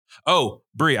Oh,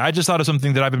 Brie, I just thought of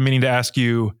something that I've been meaning to ask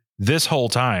you this whole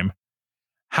time.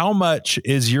 How much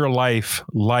is your life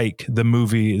like the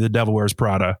movie The Devil Wears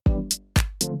Prada?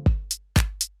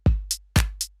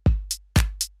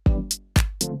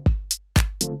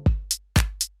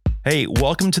 Hey,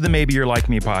 welcome to the Maybe You're Like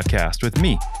Me podcast with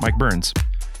me, Mike Burns.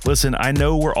 Listen, I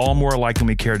know we're all more alike than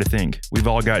we care to think. We've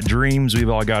all got dreams, we've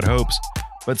all got hopes,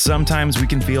 but sometimes we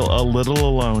can feel a little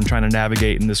alone trying to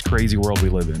navigate in this crazy world we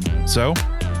live in. So,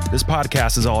 this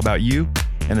podcast is all about you,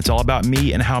 and it's all about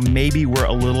me and how maybe we're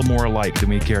a little more alike than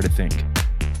we care to think.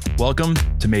 Welcome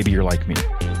to Maybe You're Like Me.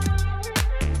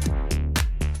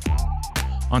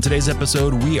 On today's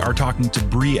episode, we are talking to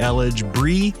Brie Elledge.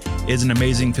 Brie is an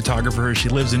amazing photographer. She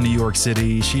lives in New York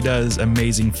City. She does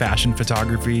amazing fashion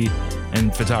photography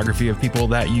and photography of people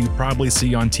that you probably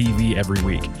see on TV every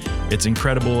week. It's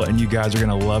incredible, and you guys are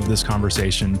going to love this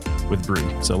conversation with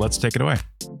Brie. So let's take it away.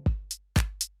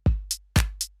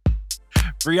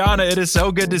 Brianna, it is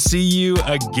so good to see you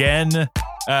again.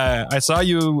 I saw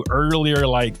you earlier,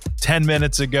 like 10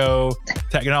 minutes ago.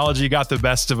 Technology got the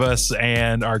best of us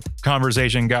and our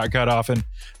conversation got cut off and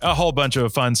a whole bunch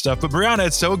of fun stuff. But Brianna,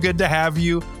 it's so good to have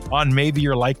you on Maybe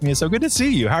You're Like Me. It's so good to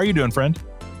see you. How are you doing, friend?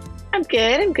 I'm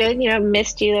good. You know,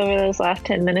 missed you over those last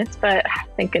 10 minutes, but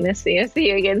thank goodness see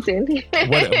you again soon.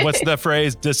 What's the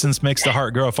phrase? Distance makes the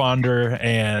heart grow fonder.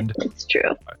 And it's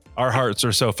true. Our hearts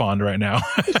are so fond right now.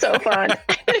 So fond.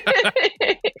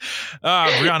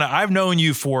 Brianna, I've known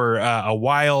you for a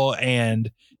while,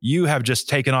 and you have just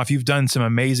taken off. You've done some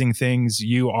amazing things.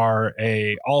 You are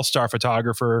a all-star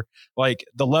photographer, like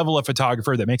the level of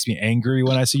photographer that makes me angry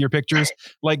when I see your pictures.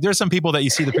 Like there's some people that you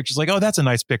see the pictures like, oh, that's a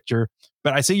nice picture.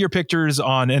 But I see your pictures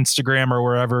on Instagram or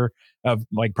wherever of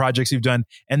like projects you've done,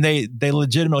 and they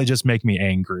legitimately just make me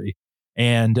angry.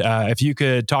 And if you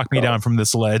could talk me down from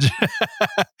this ledge.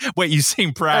 Wait, you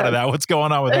seem proud of that. What's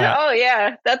going on with that? Oh,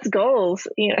 yeah. That's goals.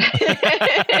 You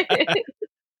know.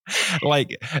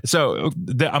 Like, so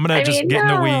I'm going to just get in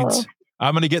the weeds.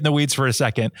 I'm going to get in the weeds for a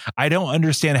second. I don't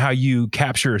understand how you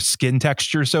capture skin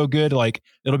texture so good. Like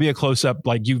it'll be a close up,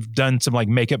 like you've done some like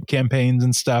makeup campaigns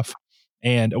and stuff.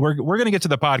 And we're going to get to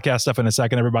the podcast stuff in a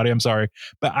second, everybody. I'm sorry,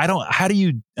 but how do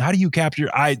you capture?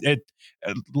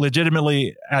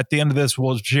 Legitimately at the end of this,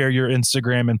 we'll share your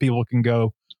Instagram and people can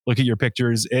go look at your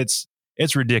pictures. It's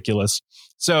ridiculous.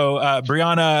 So,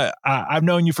 Brianna, I've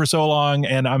known you for so long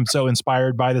and I'm so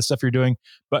inspired by the stuff you're doing,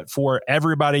 but for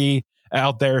everybody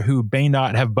out there who may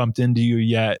not have bumped into you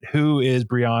yet, who is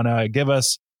Brianna? Give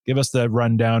us the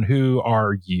rundown. Who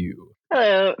are you?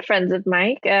 Hello, friends of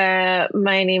Mike.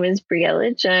 My name is Brie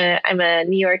Elledge. I'm a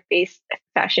New York-based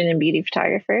fashion and beauty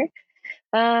photographer.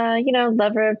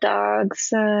 Lover of dogs,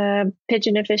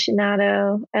 pigeon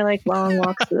aficionado. I like long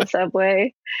walks to the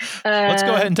subway. Let's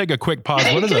go ahead and take a quick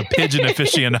pause. What is a pigeon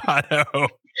aficionado?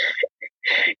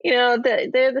 You know,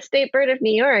 they're the state bird of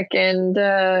New York, and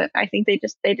I think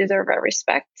they deserve our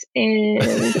respect and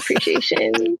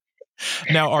appreciation.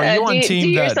 Now, are you on team? Do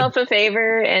yourself a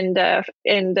favor and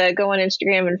go on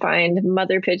Instagram and find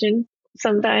Mother Pigeon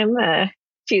sometime.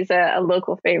 She's a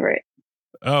local favorite.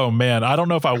 Oh man, I don't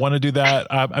know if I want to do that.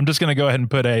 I'm just going to go ahead and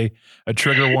put a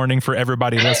trigger warning for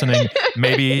everybody listening.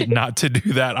 Maybe not to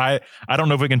do that. I don't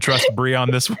know if we can trust Brie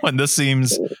on this one. This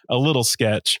seems a little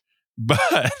sketch,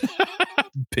 but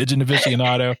pigeon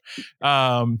aficionado.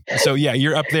 So yeah,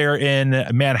 you're up there in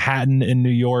Manhattan in New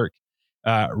York.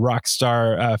 Rock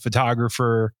star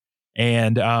photographer,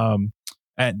 and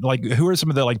like who are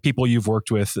some of the like people you've worked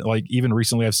with? Like even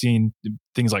recently, I've seen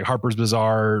things like Harper's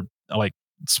Bazaar, like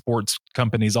sports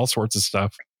companies, all sorts of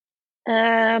stuff.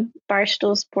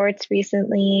 Barstool Sports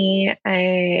recently.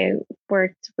 I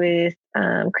worked with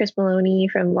Chris Maloney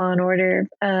from Law and Order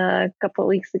a couple of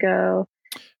weeks ago.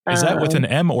 Is that with an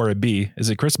M or a B? Is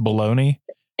it Chris Baloney?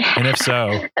 And if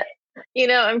so. You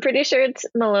know, I'm pretty sure it's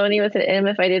Maloney with an M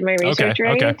if I did my research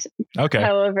right. Okay.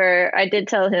 However, I did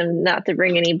tell him not to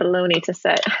bring any baloney to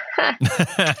set. Oh,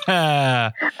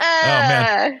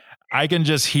 man. I can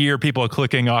just hear people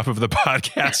clicking off of the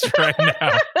podcast right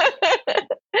now.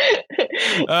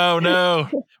 Oh,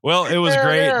 no. Well, it was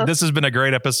great. No. This has been a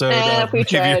great episode of Maybe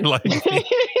You're Like Me.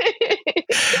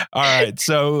 All right.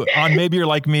 So on Maybe You're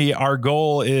Like Me, our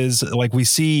goal is like we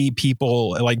see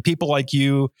people like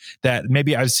you that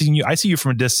maybe I see you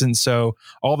from a distance. So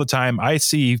all the time I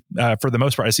see, for the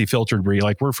most part, I see filtered Brie.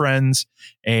 Like we're friends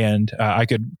and I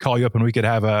could call you up and we could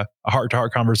have a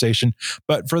heart-to-heart conversation.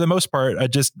 But for the most part,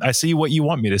 I see what you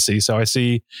want me to see. So I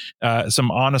see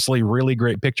some honestly really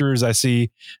great pictures. I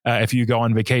see if you go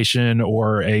on vacation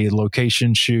or a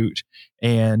location shoot.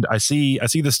 And I see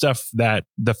the stuff that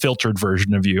the filtered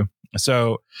version of you.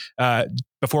 So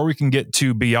before we can get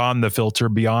to beyond the filter,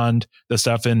 beyond the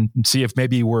stuff, and see if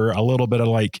maybe we're a little bit of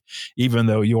like, even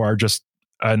though you are just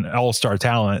an all-star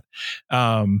talent,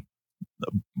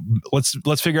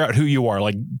 let's figure out who you are.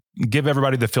 Like, give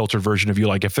everybody the filter version of you.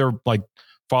 Like, if they're like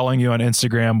following you on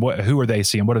Instagram, who are they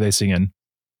seeing? What are they seeing?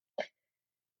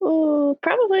 Oh,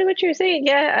 probably what you're saying.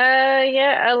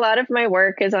 Yeah. A lot of my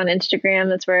work is on Instagram.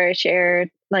 That's where I share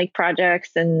like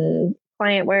projects and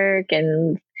client work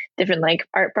and different like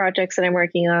art projects that I'm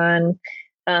working on.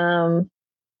 And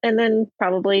then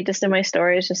probably just in my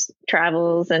stories, just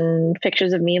travels and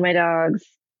pictures of me and my dogs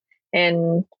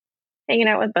and hanging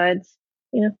out with buds,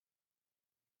 you know.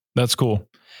 That's cool.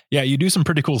 Yeah, you do some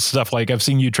pretty cool stuff. Like, I've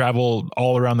seen you travel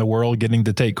all around the world, getting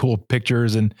to take cool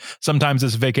pictures, and sometimes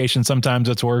it's vacation, sometimes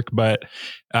it's work, but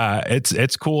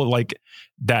it's cool like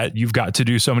that you've got to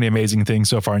do so many amazing things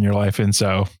so far in your life. And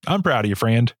so I'm proud of you,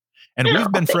 friend. And Oh,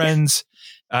 we've been thanks. friends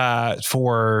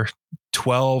for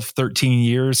 12, 13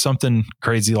 years, something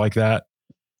crazy like that.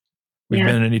 We've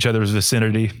been in each other's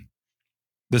vicinity.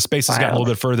 The space has gotten a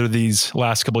little bit further these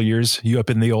last couple of years. You up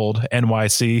in the old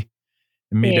NYC.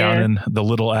 And me down in the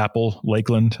Little Apple,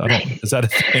 Lakeland. Is that a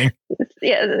thing?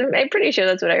 Yeah, I'm pretty sure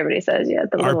that's what everybody says. Yeah,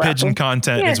 the Our Little pigeon Apple.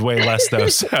 content is way less though,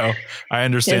 so I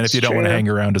understand if you don't want to hang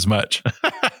around as much.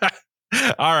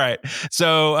 All right.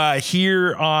 So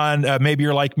here on Maybe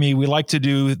You're Like Me, we like to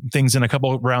do things in a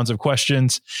couple of rounds of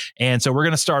questions. And so we're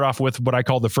going to start off with what I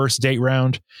call the first date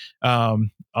round. A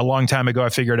long time ago, I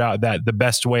figured out that the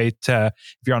best way to,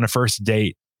 if you're on a first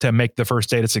date, to make the first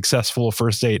date a successful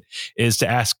first date is to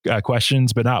ask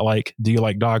questions, but not like, do you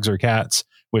like dogs or cats?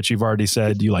 Which you've already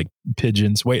said. Do you like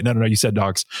pigeons? Wait, no, you said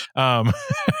dogs. But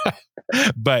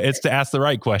it's to ask the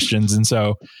right questions. And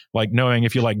so like knowing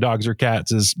if you like dogs or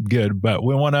cats is good, but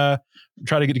we want to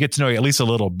try to get to know you at least a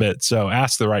little bit. So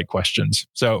ask the right questions.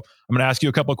 So I'm going to ask you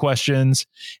a couple of questions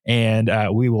and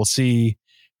we will see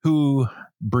who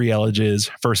Brie Elledge's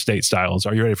first date styles.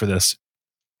 Are you ready for this?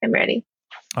 I'm ready.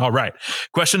 All right.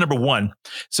 Question number 1.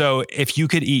 So if you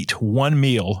could eat one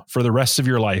meal for the rest of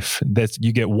your life, that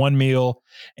you get one meal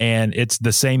and it's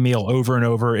the same meal over and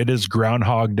over, it is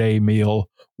Groundhog Day meal.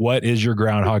 What is your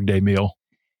Groundhog Day meal?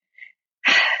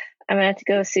 I'm going to have to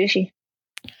go with sushi.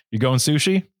 You going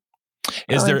sushi?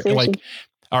 Is there sushi. Like,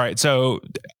 all right. So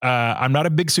I'm not a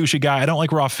big sushi guy. I don't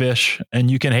like raw fish,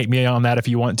 and you can hate me on that if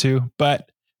you want to, but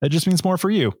that just means more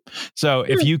for you. So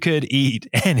if you could eat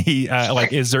any,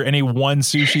 like, is there any one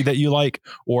sushi that you like,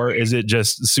 or is it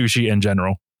just sushi in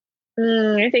general?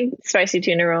 I think spicy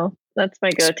tuna roll. That's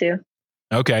my go-to.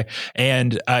 Okay.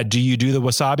 And do you do the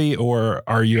wasabi, or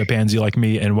are you a pansy like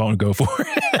me and won't go for it?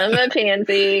 I'm a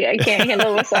pansy. I can't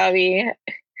handle wasabi.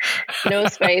 No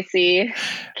spicy.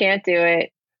 Can't do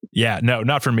it. Yeah, no,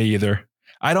 not for me either.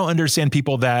 I don't understand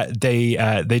people that they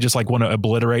just like want to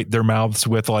obliterate their mouths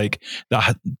with like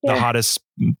the hottest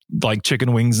like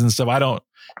chicken wings and stuff.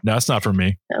 No, it's not for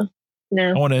me.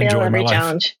 No. I want to enjoy my life.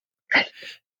 Challenge.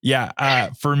 Yeah.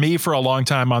 For me, for a long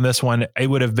time on this one, it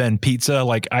would have been pizza.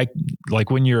 Like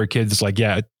when you're a kid, it's like,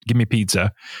 yeah, give me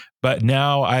pizza. But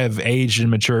now I have aged and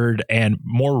matured. And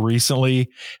more recently,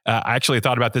 I actually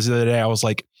thought about this the other day. I was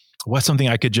like, what's something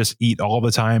I could just eat all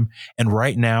the time? And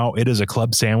right now it is a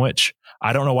club sandwich.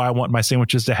 I don't know why I want my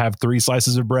sandwiches to have 3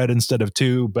 slices of bread instead of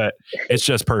 2, but it's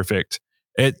just perfect.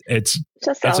 It's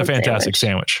a fantastic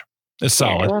sandwich. It's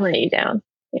solid. It won't let you down.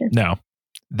 Yeah. No,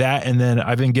 that. And then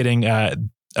I've been getting a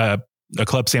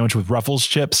club sandwich with Ruffles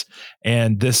chips.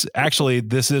 And this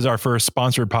is our first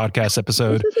sponsored podcast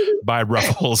episode by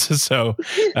Ruffles. So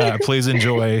please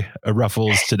enjoy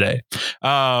Ruffles today.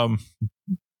 Brianna's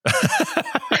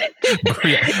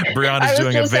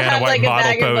doing a Vanna White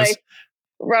model pose.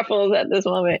 Ruffles at this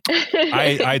moment.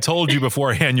 I told you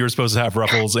beforehand you were supposed to have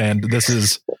Ruffles, and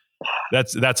that's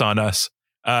on us.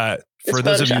 For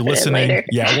those of you listening,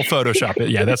 yeah, we'll Photoshop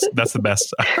it. Yeah, that's the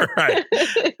best. All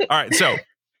right.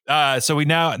 So we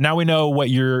now we know what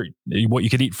you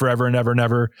could eat forever and ever and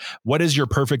ever. What is your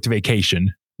perfect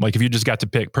vacation? Like if you just got to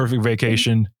pick perfect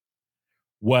vacation,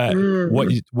 what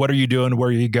are you doing? Where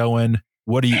are you going?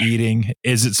 What are you eating?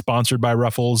 Is it sponsored by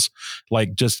Ruffles?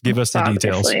 Like, just give us the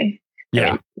details.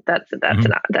 Yeah, I mean,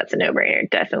 that's a no-brainer.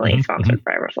 Definitely sponsored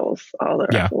by Ruffles. All the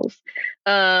Ruffles.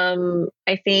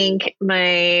 I think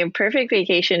my perfect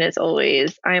vacation is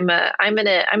always I'm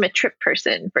a trip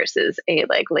person versus a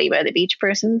like lay by the beach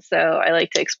person. So I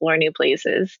like to explore new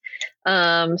places.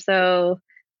 So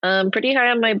pretty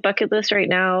high on my bucket list right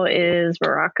now is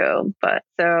Morocco. But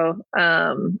I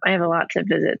have a lot to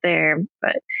visit there.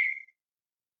 But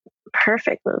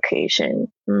perfect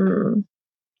location.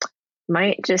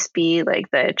 might just be like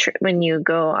when you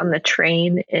go on the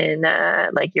train in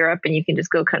like Europe, and you can just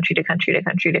go country to country to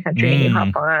country to country, and you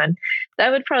hop on.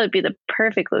 That would probably be the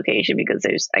perfect location because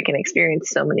I can experience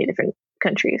so many different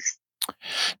countries.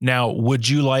 Now, would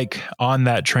you like on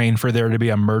that train for there to be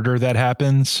a murder that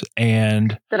happens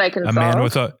and that I can a solve? man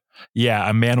with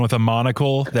a man with a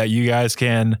monocle that you guys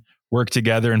can work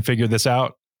together and figure this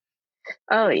out?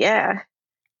 Oh yeah,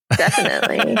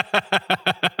 definitely.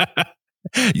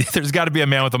 There's got to be a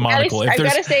man with a monocle. I've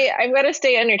got to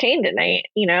stay entertained at night,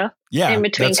 in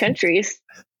between countries.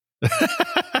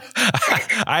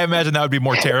 I imagine that would be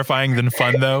more terrifying than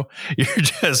fun, though. You're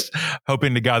just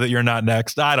hoping to God that you're not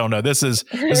next. I don't know. This has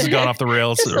gone off the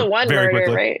rails just the one very murder,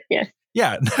 quickly. Right? Yeah.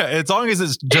 Yeah, as long as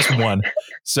it's just one.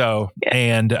 So, yeah.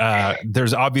 And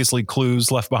there's obviously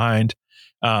clues left behind.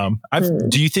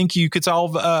 Do you think you could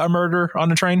solve a murder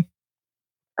on a train?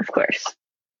 Of course.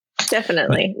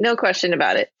 Definitely. No question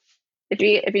about it. If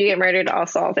you get murdered, I'll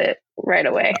solve it right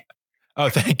away. Oh,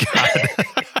 thank God.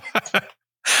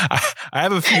 I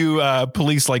have a few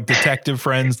police like detective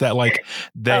friends that like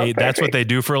that's what they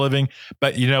do for a living.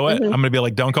 But you know what? I'm going to be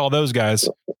like, don't call those guys.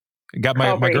 Got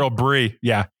my girl Bree.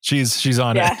 Yeah, she's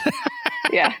on it.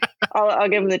 Yeah. I'll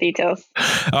give them the details.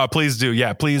 Please do.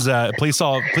 Yeah. Please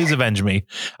avenge me.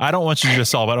 I don't want you to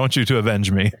just solve. I don't want you to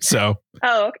avenge me. So.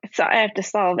 Oh, okay. So I have to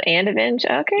solve and avenge.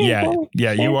 Okay. Yeah. Cool.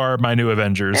 Yeah. You are my new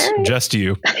Avengers. Right. Just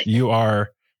you. You are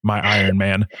my Iron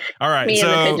Man. All right. Me and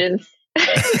the pigeons.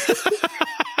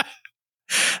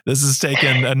 This has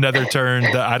taken another turn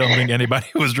that I don't think anybody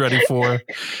was ready for.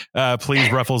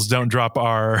 Please, Ruffles, don't drop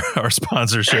our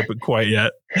sponsorship quite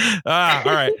yet. All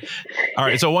right.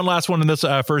 So one last one in this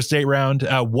first date round.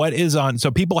 What is on?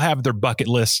 So people have their bucket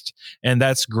list, and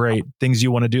that's great. Things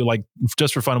you want to do, like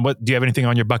just for fun. What do you have anything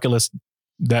on your bucket list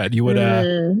that you would?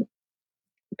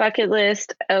 Bucket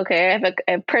list. Okay,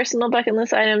 I have personal bucket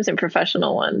list items and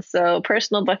professional ones. So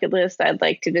personal bucket list, I'd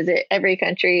like to visit every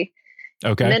country.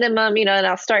 Okay. Minimum, and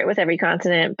I'll start with every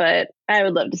continent, but I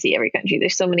would love to see every country.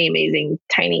 There's so many amazing,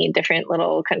 tiny, different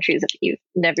little countries that you've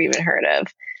never even heard of.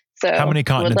 So how many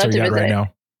continents are you at right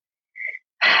now?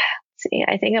 Let's see,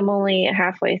 I think I'm only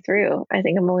halfway through. I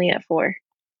think I'm only at 4.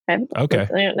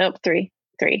 Nope, 3.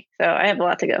 So I have a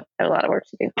lot to go. I have a lot of work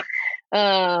to do.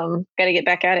 Got to get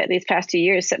back at it. These past 2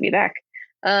 years set me back.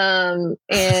 And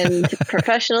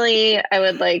professionally, I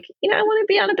would like, I want to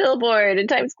be on a billboard in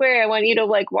Times Square. I want you to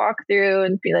like walk through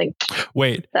and be like,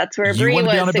 wait, that's where you want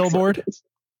to be on a billboard?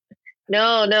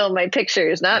 No, my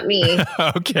pictures, not me.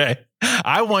 Okay.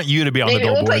 I want you to be on the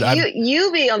billboard. We'll put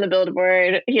you be on the the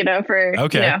billboard,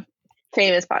 for,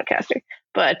 famous podcaster.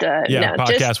 But,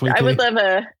 Podcast Weekly. I would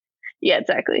love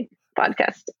exactly.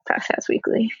 Podcast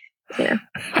Weekly. Yeah.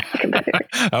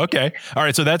 Okay. All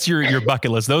right. So that's your bucket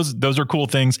list. Those are cool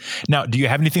things. Now, do you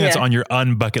have anything that's on your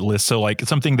unbucket list? So like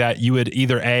something that you would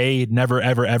either A, never,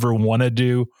 ever, ever want to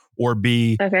do, or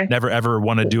B, never, ever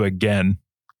want to do again.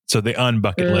 So the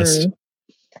unbucket list.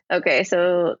 Okay.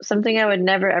 So something I would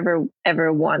never, ever,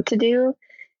 ever want to do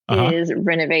is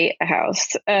renovate a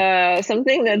house.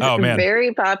 Something that's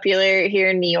very popular here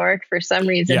in New York for some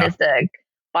reason is to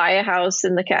buy a house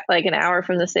in like an hour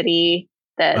from the city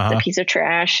that's a piece of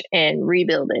trash and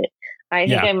rebuild it. I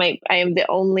think I am the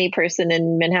only person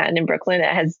in Manhattan and Brooklyn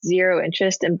that has zero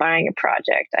interest in buying a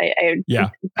project.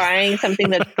 Buying something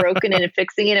that's broken and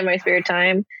fixing it in my spare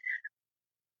time.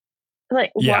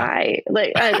 Like, why?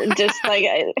 Like, if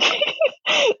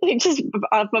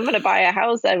I'm going to buy a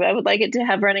house, I would like it to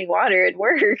have running water and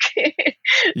work. I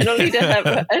don't need to have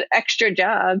an extra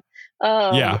job.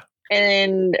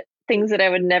 And things that I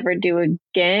would never do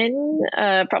again,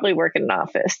 probably work in an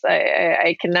office.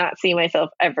 I cannot see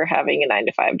myself ever having a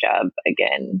 9-to-5 job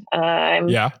again.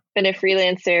 I've been a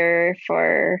freelancer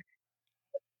for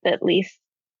at least,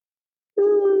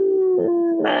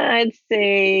 I'd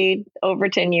say over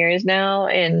 10 years now.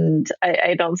 And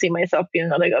I don't see myself being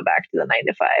able to go back to the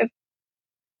 9-to-5.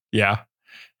 Yeah.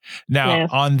 Now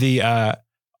on the,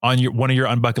 on one of your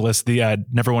unbucket lists, the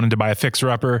never wanted to buy a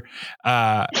fixer-upper.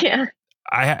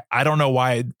 I don't know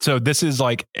why. So this is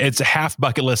like, it's a half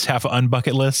bucket list, half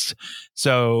unbucket list.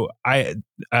 So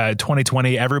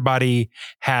 2020, everybody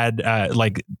had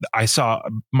I saw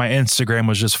my Instagram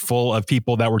was just full of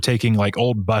people that were taking like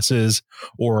old buses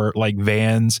or like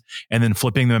vans and then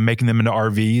flipping them and making them into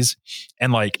RVs.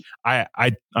 And like,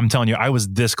 I'm telling you, I was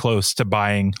this close to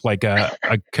buying like a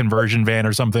conversion van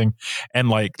or something. And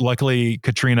like, luckily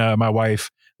Katrina, my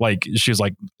wife, like, she was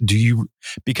like,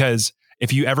 because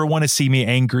if you ever want to see me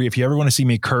angry, if you ever want to see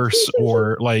me curse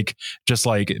or like just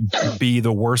like be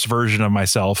the worst version of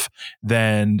myself,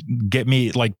 then get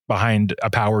me like behind a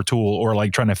power tool or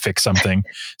like trying to fix something.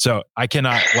 So I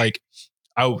cannot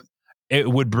it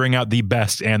would bring out the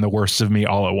best and the worst of me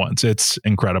all at once. It's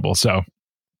incredible. So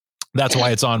that's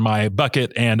why it's on my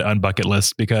bucket and unbucket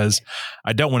list, because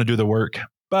I don't want to do the work,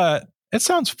 but it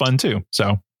sounds fun too.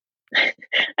 So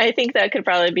I think that could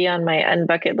probably be on my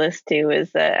unbucket list too,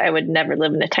 is that I would never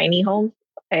live in a tiny home.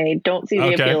 I don't see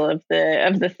the appeal of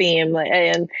the theme.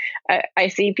 And I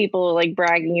see people like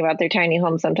bragging about their tiny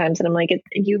home sometimes. And I'm like,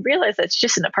 you realize that's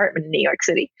just an apartment in New York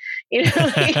City. You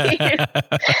know,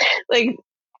 like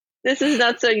this is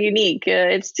not so unique.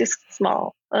 It's just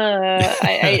small.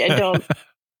 I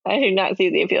do not see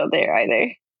the appeal there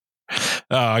either.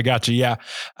 Oh, I got you. Yeah.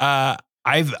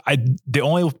 The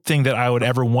only thing that I would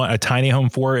ever want a tiny home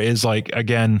for is like,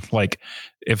 again, like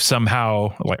if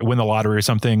somehow like win the lottery or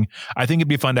something, I think it'd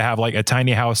be fun to have like a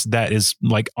tiny house that is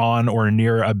like on or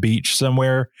near a beach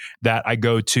somewhere that I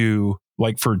go to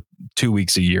like for 2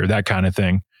 weeks a year, that kind of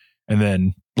thing. And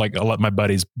then like I'll let my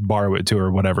buddies borrow it too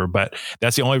or whatever. But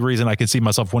that's the only reason I could see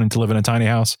myself wanting to live in a tiny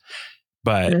house.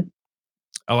 But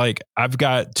like I've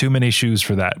got too many shoes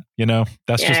for that, you know.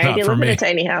 That's just not for me. In a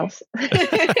tiny house.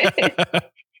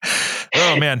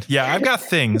 Oh man, yeah, I've got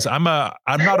things. I'm not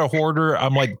a hoarder.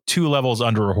 I'm like 2 levels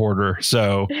under a hoarder,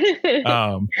 so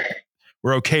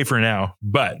we're okay for now.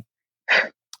 But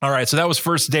all right, so that was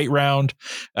first date round.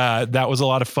 That was a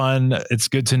lot of fun. It's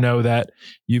good to know that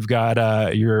you've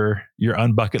got your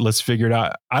unbucket list figured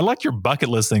out. I like your bucket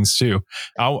list things too.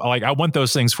 I want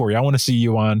those things for you. I want to see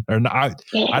you on, or I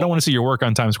don't want to see your work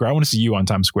on Times Square. I want to see you on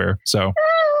Times Square. So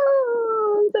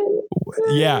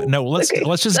yeah, no, let's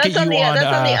just get you on.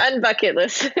 That's on the unbucket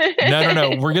list.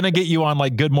 No. We're gonna get you on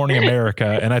like Good Morning America,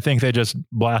 and I think they just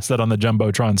blast that on the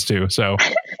jumbotrons too. So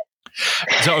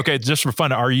okay, just for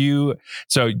fun,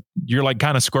 you're like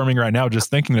kind of squirming right now just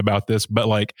thinking about this, but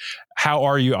like, how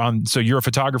are you on? So you're a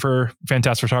photographer,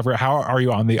 fantastic photographer. How are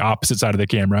you on the opposite side of the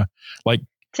camera? Like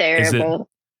terrible.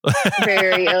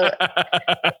 Very.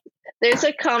 There's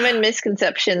a common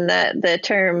misconception that the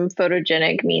term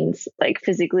photogenic means like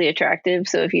physically attractive.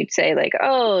 So if you'd say like,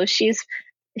 oh, she is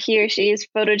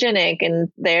photogenic,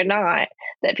 and they're not,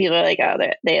 that people are like, oh,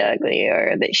 they're ugly,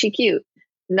 or that she cute.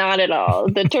 Not at all.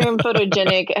 The term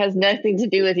photogenic has nothing to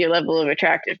do with your level of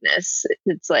attractiveness.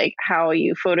 It's like how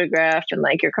you photographed and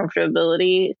like your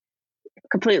comfortability.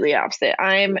 Completely opposite.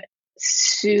 I'm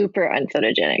super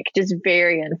unphotogenic, just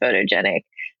very unphotogenic.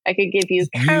 I could give you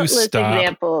countless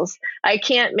examples. I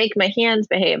can't make my hands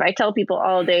behave. I tell people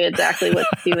all day exactly what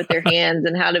to do with their hands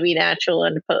and how to be natural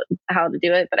and how to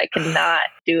do it, but I cannot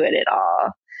do it at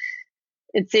all.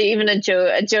 It's even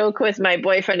a joke with my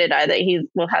boyfriend and I that he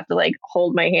will have to like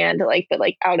hold my hand but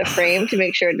like out of frame to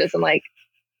make sure it doesn't like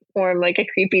form like a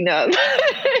creepy nub.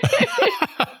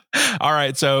 All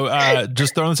right. So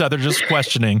just throwing this out there, just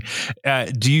questioning.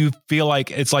 Do you feel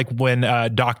like it's like when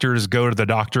doctors go to the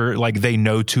doctor, like they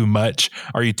know too much?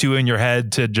 Are you too in your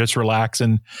head to just relax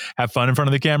and have fun in front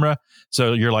of the camera?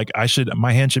 So you're like,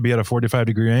 my hand should be at a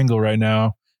 45-degree angle right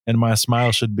now, and my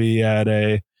smile should be at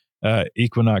a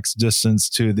equinox distance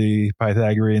to the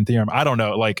Pythagorean theorem. I don't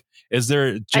know. Like, is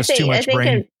there just too much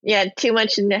brain? Too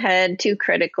much in the head, too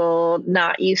critical,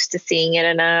 not used to seeing it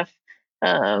enough.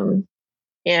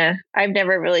 Yeah, I've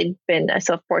never really been a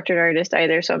self-portrait artist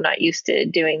either, so I'm not used to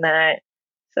doing that.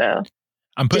 So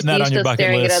I'm putting that on your bucket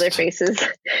staring list. At other faces.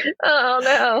 Oh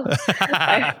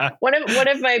no! One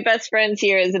of my best friends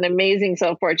here is an amazing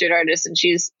self-portrait artist, and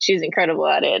she's incredible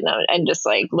at it. And just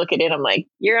like look at it, I'm like,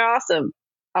 you're awesome.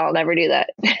 I'll never do that.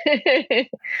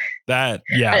 I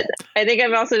think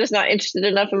I'm also just not interested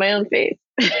enough in my own face.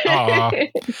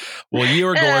 Well, you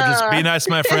are gorgeous. Be nice,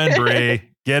 my friend Bree.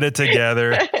 Get it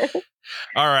together.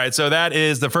 All right, so that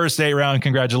is the first date round.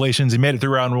 Congratulations, you made it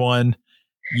through round 1.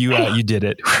 You did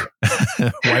it.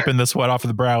 Wiping the sweat off of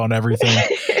the brow and everything.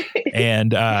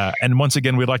 And once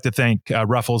again, we'd like to thank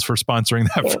Ruffles for sponsoring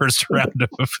that first round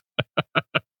of.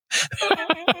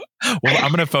 Well,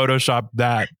 I'm going to Photoshop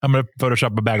that. I'm going to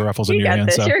Photoshop a bag of Ruffles in your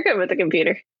hand. So you're good with the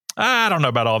computer. I don't know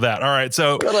about all that. All right,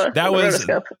 so that was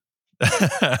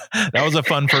a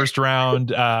fun first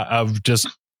round of just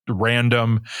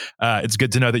random. It's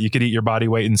good to know that you could eat your body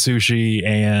weight in sushi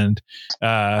and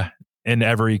in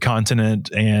every continent,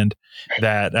 and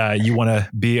that you want to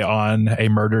be on a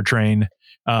murder train.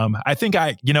 I think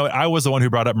I was the one who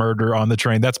brought up murder on the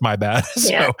train. That's my bad.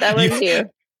 Yeah, that was you.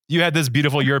 You had this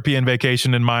beautiful European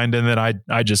vacation in mind, and then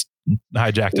I just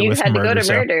hijacked it with murder. You had to go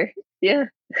to murder. Yeah.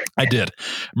 I did.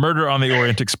 Murder on the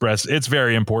Orient Express. It's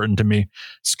very important to me.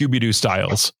 Scooby-Doo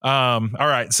styles. All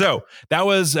right. So that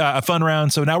was a fun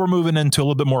round. So now we're moving into a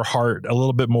little bit more heart, a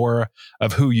little bit more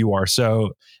of who you are.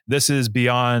 So this is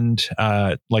beyond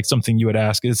like something you would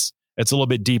ask. It's a little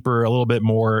bit deeper, a little bit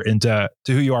more into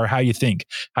who you are, how you think,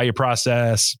 how you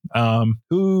process,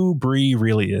 who Bree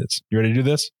really is. You ready to do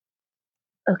this?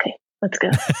 Okay, let's go.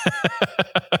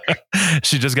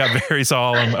 She just got very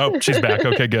solemn. Oh, she's back.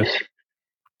 Okay, good.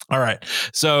 All right.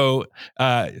 So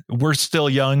we're still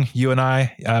young. You and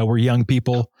I, we're young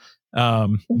people.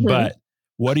 But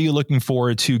what are you looking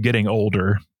forward to getting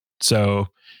older? So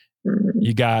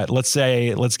you got, let's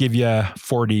give you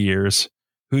 40 years.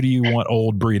 Who do you want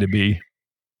old Bree to be?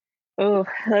 Oh,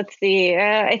 let's see.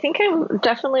 I think I'm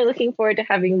definitely looking forward to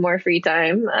having more free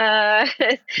time.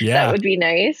 That would be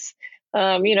nice.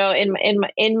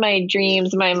 In my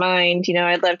dreams, my mind,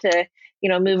 I'd love to,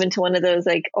 move into one of those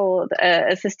like old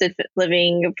assisted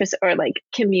living or like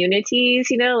communities,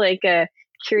 like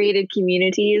curated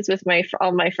communities with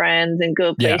all my friends and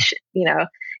go play,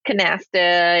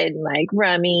 canasta and like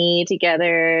rummy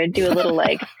together, do a little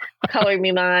like color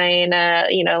me mine,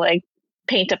 like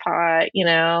paint a pot,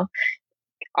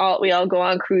 we all go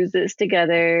on cruises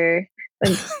together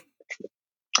and,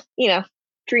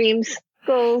 dreams,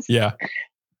 goals. Yeah.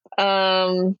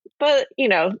 But,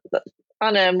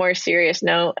 on a more serious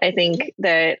note, I think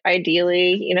that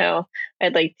ideally,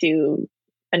 I'd like to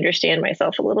understand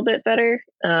myself a little bit better.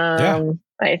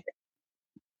 I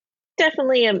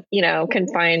definitely am, can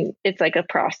find it's like a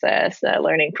process, a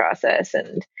learning process.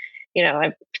 And,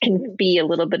 I can be a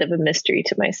little bit of a mystery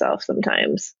to myself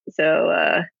sometimes.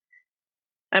 So,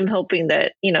 I'm hoping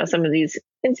that, some of these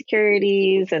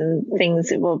insecurities and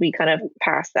things will be kind of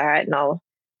past that, and I'll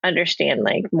understand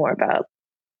like more about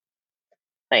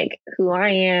like who I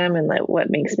am and like what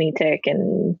makes me tick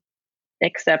and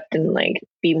accept and like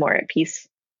be more at peace.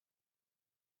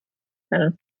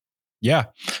 Yeah,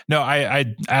 no,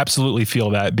 I absolutely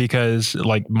feel that, because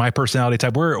like my personality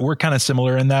type, we're kind of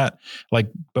similar in that,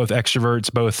 like both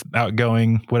extroverts, both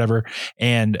outgoing, whatever.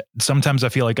 And sometimes I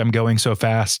feel like I'm going so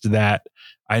fast that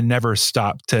I never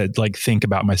stop to like think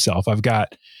about myself. I've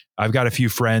got a few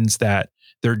friends that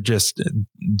they're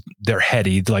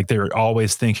heady, like they're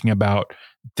always thinking about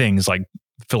things like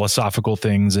philosophical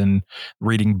things and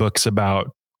reading books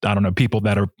about, I don't know, people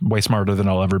that are way smarter than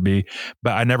I'll ever be,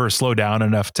 but I never slow down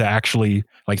enough to actually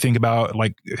like think about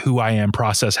like who I am,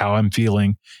 process how I'm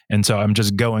feeling. And so I'm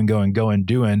just going,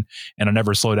 doing, and I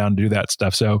never slow down to do that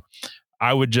stuff. So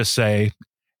I would just say,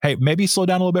 hey, maybe slow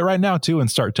down a little bit right now too, and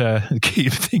start to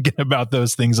keep thinking about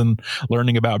those things and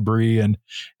learning about Bree and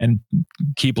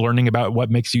keep learning about what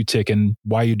makes you tick and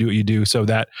why you do what you do, so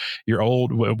that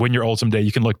when you're old someday,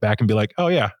 you can look back and be like, oh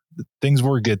yeah, things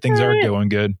were good. Things are going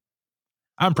good.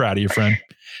 I'm proud of you, friend.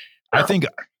 I think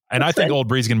old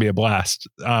Bree's going to be a blast.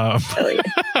 I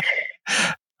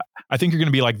think you're going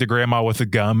to be like the grandma with the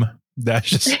gum. That's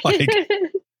just like,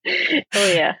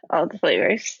 oh yeah, all the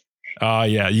flavors.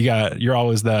 Yeah, you're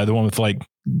always the one with like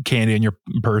candy in your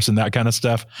purse and that kind of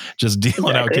stuff, just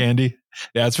dealing out candy.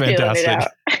 Yeah, it's fantastic.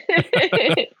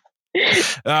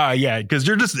 Yeah, because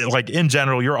you're just like, in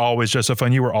general, you're always just so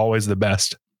fun. You were always the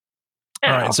best. All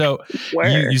right, so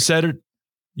you said it.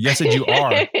 Yes, you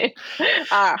are.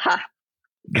 Gotcha.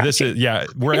 This is,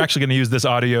 we're actually going to use this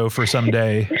audio for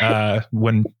someday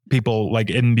when people like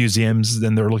in museums,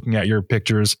 then they're looking at your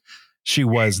pictures. She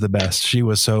was the best. She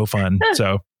was so fun.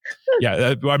 So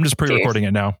yeah, I'm just pre-recording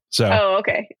it now. So,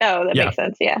 okay. Oh, that makes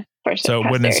sense. Yeah. So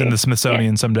when it's in the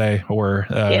Smithsonian someday or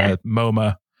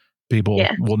MoMA, people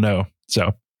will know.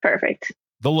 So perfect.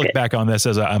 They'll look back on this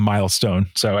as a milestone.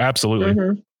 So absolutely.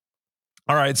 Mm-hmm.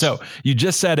 All right. So you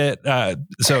just said it.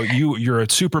 So you're a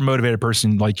super motivated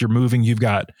person. Like you're moving, you've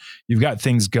got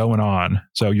things going on.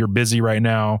 So you're busy right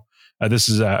now. This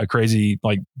is a crazy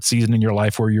like season in your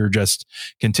life where you're just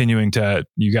continuing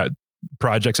you got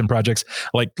projects and projects.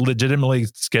 Like legitimately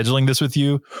scheduling this with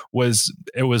you was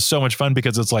so much fun,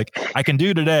 because it's like, I can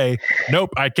do today.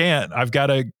 Nope, I can't. I've got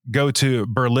to go to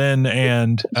Berlin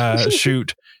and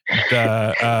shoot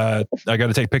I got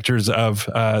to take pictures of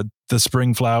the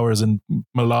spring flowers in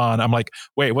Milan. I'm like,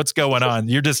 wait, what's going on?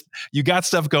 You got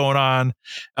stuff going on.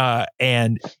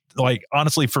 And like,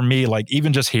 honestly, for me, like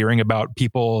even just hearing about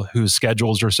people whose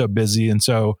schedules are so busy. And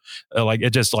so like, it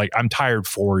just like, I'm tired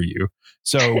for you.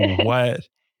 So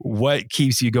what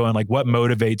keeps you going? Like what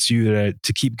motivates you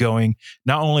to keep going,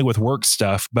 not only with work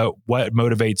stuff, but what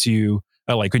motivates you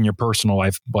like in your personal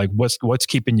life? Like what's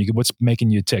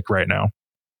making you tick right now?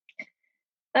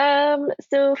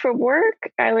 So for work,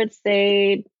 I would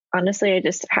say, honestly, I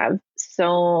just have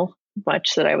so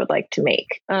much that I would like to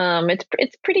make.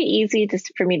 It's pretty easy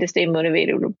for me to stay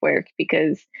motivated with work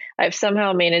because I've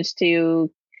somehow managed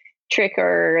to trick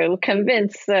or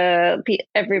convince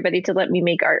everybody to let me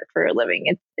make art for a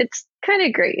living. It's kind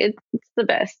of great. It's the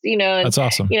best, and, That's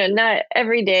awesome. not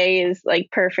every day is like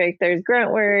perfect. There's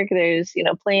grunt work, there's,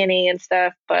 planning and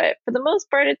stuff, but for the most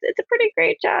part, it's a pretty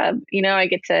great job. I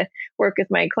get to work with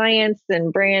my clients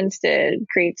and brands to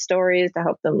create stories to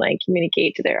help them like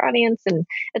communicate to their audience. And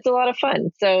it's a lot of fun.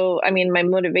 So, I mean, my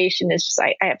motivation is just,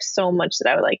 I have so much that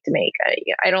I would like to make.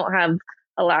 I don't have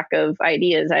a lack of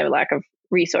ideas. I have a lack of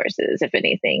resources, if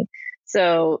anything.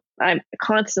 So I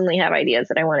constantly have ideas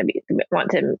that I want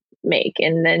to make.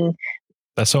 And then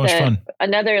that's so much fun.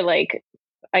 Another, like,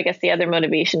 I guess the other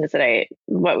motivation is that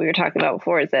what we were talking about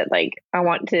before is that like, I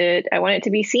want it to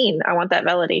be seen. I want that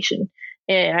validation.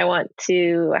 And I want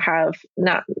to have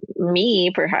not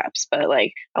me perhaps, but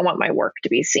like, I want my work to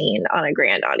be seen on a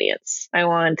grand audience. I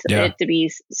want it to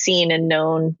be seen and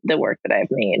known, the work that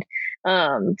I've made.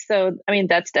 So, I mean,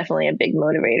 that's definitely a big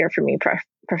motivator for me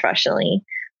professionally,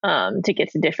 to get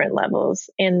to different levels.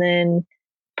 And then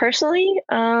personally,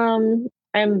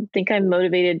 I think I'm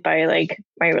motivated by like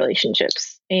my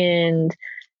relationships and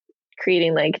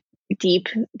creating like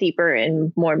deeper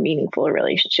and more meaningful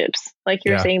relationships. Like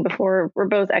you were saying before, we're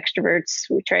both extroverts.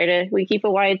 We keep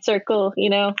a wide circle,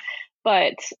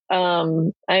 but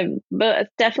I've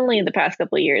definitely in the past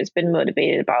couple of years been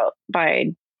motivated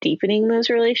by deepening those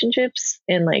relationships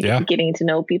and like getting to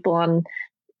know people on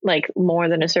like more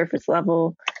than a surface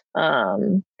level,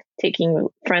 taking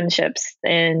friendships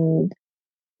and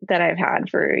that I've had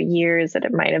for years that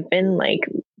it might have been like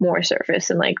more surface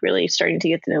and like really starting to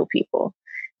get to know people.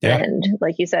 And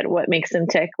like you said, what makes them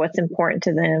tick, what's important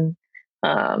to them.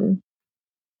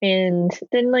 And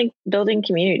then like building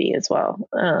community as well.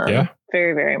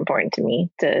 Very, very important to me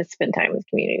to spend time with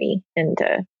community and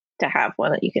to have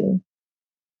one that you can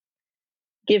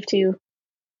give to,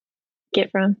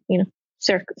 get from,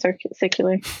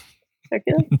 circular. I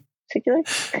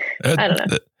don't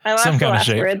know. I lost the last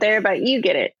word there, but you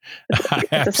get it. I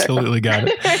absolutely got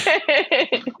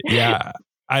it. Yeah.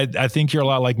 I think you're a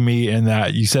lot like me in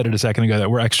that you said it a second ago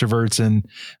that we're extroverts, and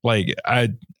like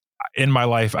in my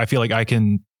life, I feel like I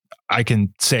can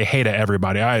say hey to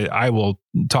everybody. I will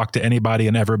talk to anybody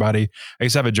and everybody. I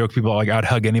used to have a joke, people like I'd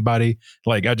hug anybody.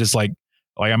 Like I just like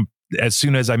I'm, as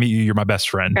soon as I meet you, you're my best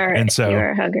friend. And so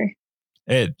you're a hugger.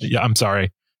 I'm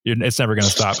sorry. It's never going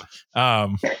to stop.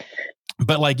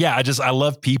 But like, I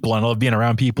love people and I love being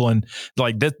around people. And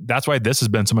like, that's why this has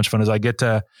been so much fun, is I get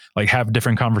to like have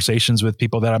different conversations with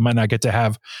people that I might not get to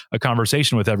have a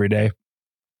conversation with every day.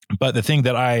 But the thing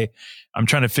that I'm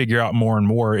trying to figure out more and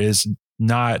more is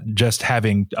not just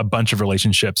having a bunch of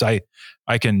relationships. I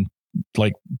can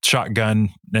like shotgun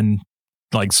and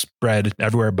like spread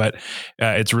everywhere, but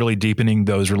it's really deepening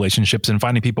those relationships and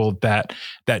finding people that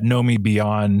know me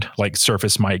beyond like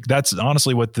surface Mike. That's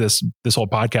honestly what this whole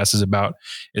podcast is about,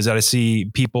 is that I see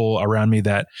people around me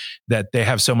that they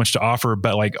have so much to offer,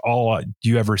 but like all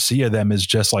you ever see of them is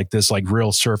just like this like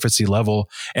real surfacey level.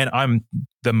 And I'm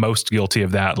the most guilty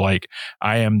of that. Like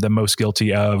I am the most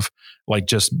guilty of like,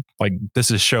 just like,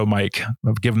 this is show Mike,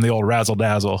 of give him the old razzle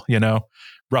dazzle,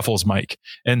 Ruffles Mike.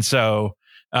 And so,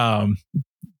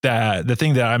 that the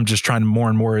thing that I'm just trying more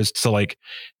and more is to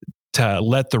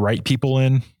let the right people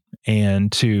in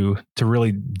and to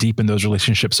really deepen those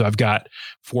relationships. So I've got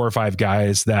 4 or 5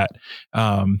 guys that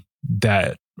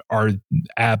are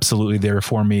absolutely there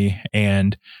for me,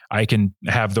 and I can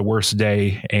have the worst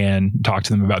day and talk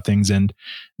to them about things. And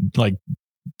like,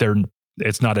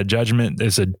 it's not a judgment.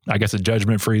 It's I guess a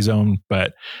judgment free zone,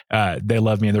 but they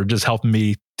love me and they're just helping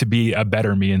me to be a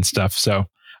better me and stuff. So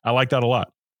I like that a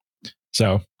lot.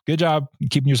 So good job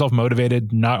keeping yourself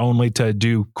motivated, not only to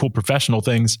do cool professional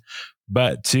things,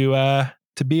 but to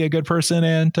be a good person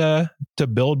and to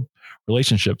build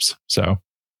relationships. So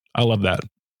I love that.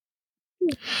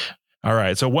 All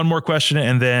right. So one more question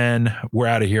and then we're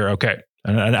out of here. Okay.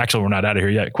 And actually we're not out of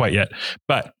here quite yet,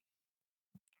 but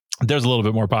there's a little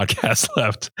bit more podcast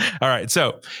left. All right.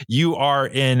 So you are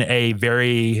in a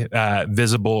very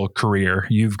visible career.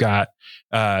 You've got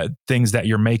things that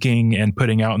you're making and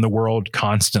putting out in the world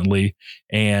constantly.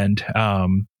 And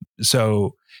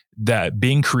so that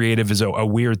being creative is a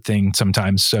weird thing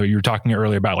sometimes. So you're talking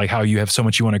earlier about like how you have so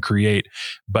much you want to create,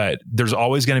 but there's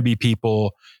always going to be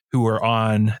people who are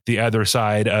on the other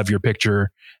side of your picture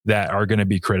that are going to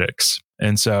be critics.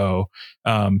 And so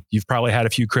you've probably had a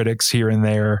few critics here and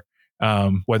there,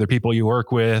 whether people you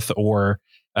work with or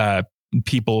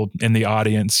people in the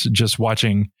audience just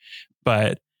watching.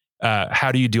 But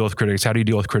how do you deal with critics? How do you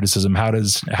deal with criticism? How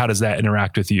does that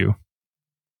interact with you?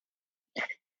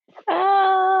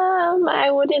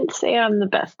 I wouldn't say I'm the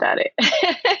best at it.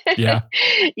 Yeah.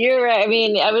 You're right. I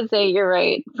mean, I would say you're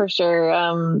right for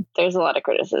sure. There's a lot of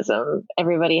criticism.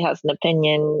 Everybody has an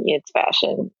opinion. It's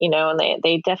fashion, and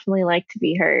they definitely like to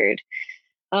be heard.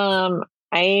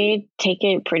 I take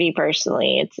it pretty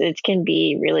personally. It can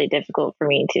be really difficult for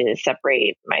me to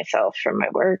separate myself from my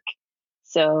work.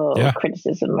 So Yeah.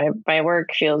 criticism, my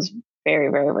work feels very,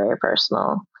 very, very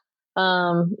personal.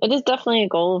 It is definitely a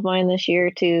goal of mine this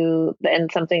year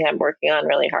and something I'm working on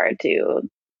really hard to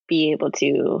be able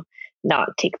to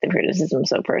not take the criticism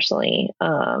so personally.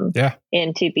 Yeah.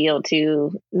 And to be able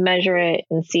to measure it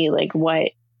and see like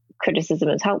what criticism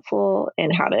is helpful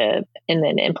and and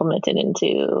then implement it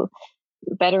into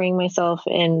bettering myself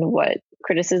and what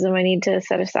criticism I need to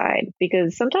set aside.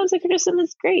 Because sometimes the criticism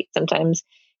is great. Sometimes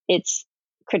it's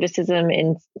criticism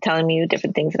and telling me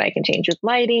different things that I can change with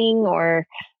lighting or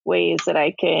ways that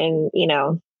I can,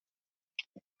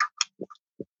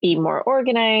 be more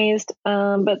organized.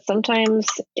 But sometimes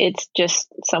it's just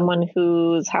someone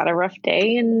who's had a rough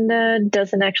day and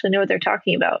doesn't actually know what they're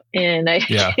talking about. And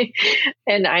Yeah.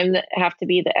 and have to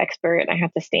be the expert. And I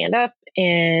have to stand up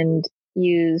and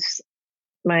use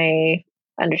my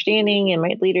understanding and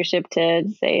my leadership to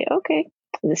say, okay,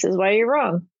 this is why you're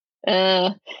wrong.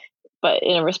 But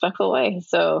in a respectful way.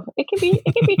 So it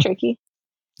can be tricky,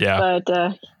 Yeah.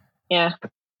 but yeah,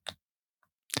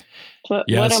 what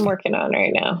Yes. I'm working on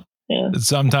right now. Yeah.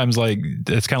 Sometimes like,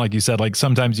 it's kind of like you said, like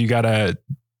sometimes you got to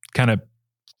kind of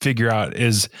figure out,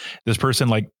 is this person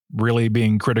like really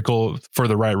being critical for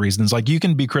the right reasons? Like you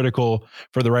can be critical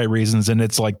for the right reasons and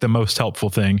it's like the most helpful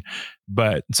thing,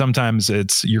 but sometimes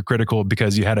you're critical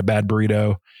because you had a bad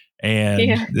burrito and,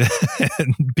 Yeah.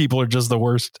 and people are just the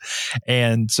worst.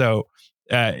 And so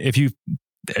if you,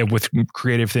 with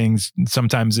creative things,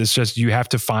 sometimes it's just, you have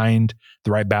to find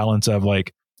the right balance of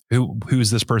like,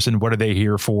 who's this person? What are they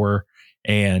here for?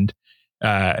 And,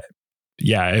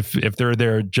 yeah, if they're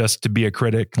there just to be a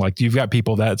critic, like you've got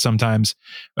people that sometimes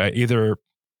either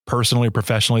personally or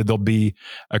professionally, they'll be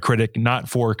a critic, not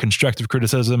for constructive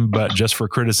criticism, but just for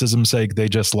criticism's sake. They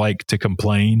just like to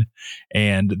complain.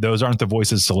 And those aren't the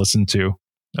voices to listen to.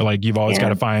 Like you've always got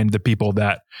to find the people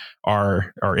that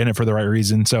are in it for the right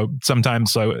reason. So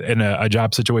sometimes, in a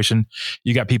job situation,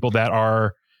 you got people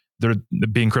that they're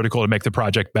being critical to make the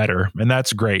project better. And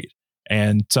that's great.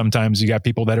 And sometimes you got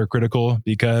people that are critical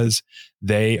because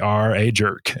they are a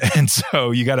jerk. And so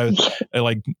you got to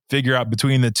like figure out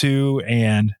between the two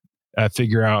and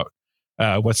figure out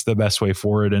what's the best way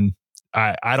forward. And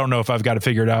I don't know if I've got to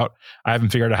figure it out. I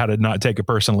haven't figured out how to not take it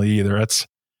personally either. That's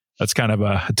kind of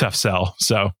a tough sell.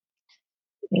 So,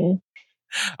 all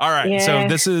right. Yeah. So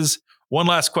this is one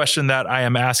last question that I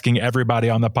am asking everybody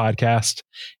on the podcast.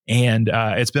 And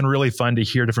it's been really fun to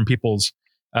hear different people's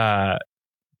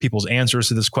answers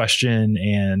to this question.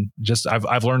 And just,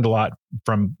 I've learned a lot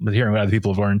from hearing what other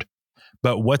people have learned.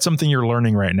 But what's something you're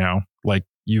learning right now? Like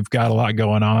you've got a lot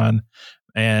going on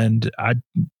and I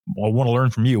want to learn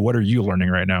from you. What are you learning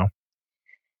right now?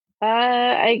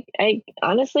 I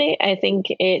honestly, I think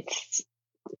it's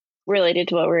related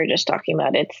to what we were just talking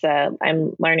about. It's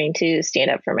I'm learning to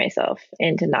stand up for myself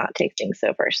and to not take things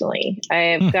so personally.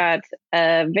 I've got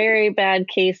a very bad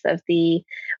case of the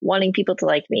wanting people to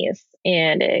like me,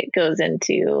 and it goes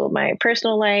into my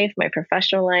personal life, my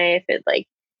professional life. It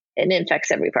infects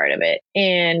every part of it.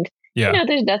 And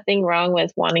there's nothing wrong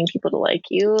with wanting people to like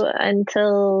you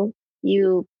until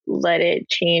you let it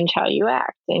change how you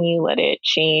act and you let it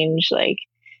change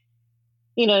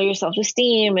your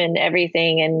self-esteem and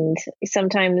everything. And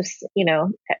sometimes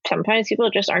people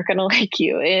just aren't going to like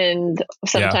you. And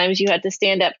sometimes you have to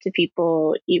stand up to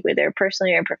people either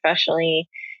personally or professionally.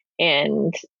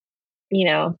 And,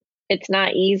 it's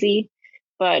not easy,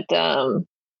 but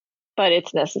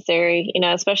it's necessary,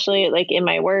 especially like in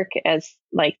my work as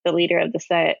like the leader of the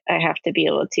set. I have to be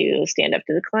able to stand up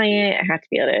to the client. I have to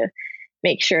be able to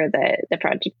make sure that the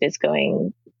project is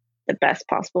going the best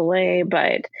possible way.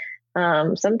 But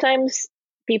sometimes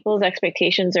people's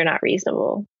expectations are not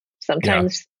reasonable.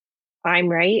 Sometimes I'm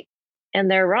right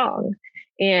and they're wrong.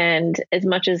 And as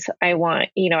much as I want,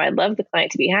 I'd love the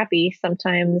client to be happy,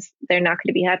 sometimes they're not going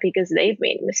to be happy because they've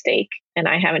made a mistake and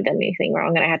I haven't done anything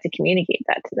wrong and I have to communicate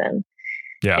that to them.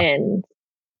 Yeah. And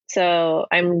so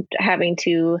I'm having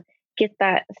to get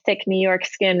that thick New York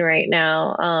skin right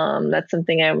now. That's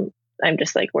something I'm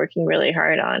just like working really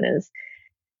hard on, is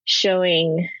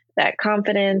showing that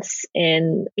confidence.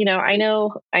 And, I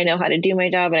know how to do my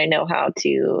job, and I know how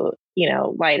to,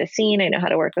 light a scene. I know how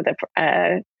to work with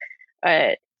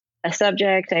a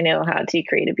subject. I know how to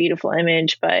create a beautiful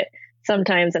image. But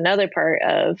sometimes another part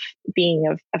of being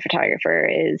a photographer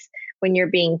is when you're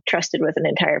being trusted with an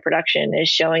entire production is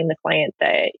showing the client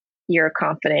that you're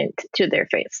confident to their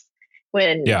face.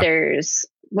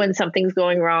 When something's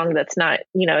going wrong, that's not,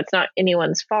 it's not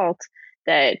anyone's fault,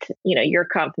 that, you're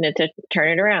confident to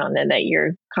turn it around and that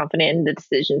you're confident in the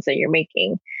decisions that you're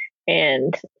making.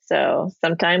 And so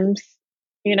sometimes,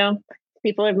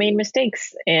 people have made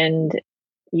mistakes and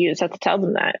you just have to tell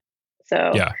them that.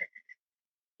 So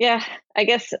yeah, I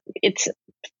guess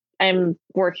I'm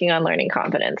working on learning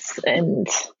confidence, and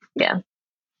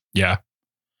yeah.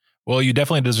 Well, you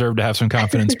definitely deserve to have some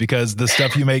confidence because the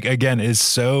stuff you make, again, is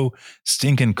so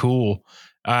stinking cool.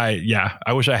 I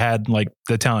wish I had like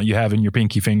the talent you have in your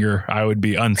pinky finger. I would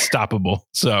be unstoppable.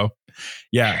 So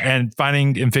yeah. And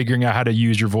finding and figuring out how to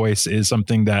use your voice is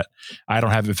something that I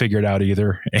don't have it figured out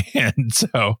either. And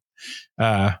so,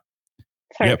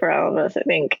 it's hard for all of us, I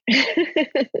think.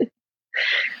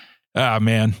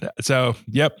 Man. So,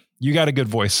 you got a good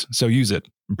voice. So use it.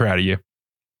 I'm proud of you.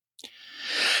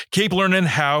 Keep learning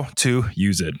how to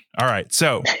use it. All right.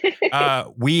 So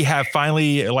we have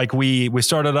finally, like we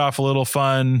started off a little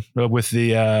fun with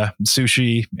the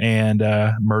sushi and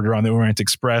Murder on the Orient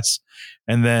Express.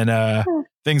 And then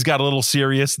things got a little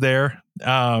serious there.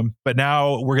 But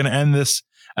now we're going to end this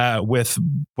with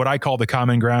what I call the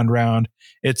common ground round.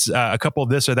 It's a couple of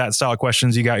this or that style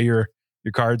questions. You got your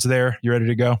cards there. You ready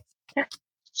to go? Yeah.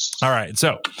 All right.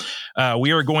 So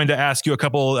we are going to ask you a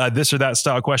couple this or that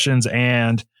style questions,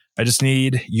 and I just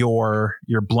need your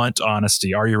blunt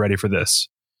honesty. Are you ready for this?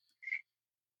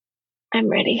 I'm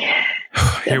ready.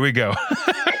 Here we go.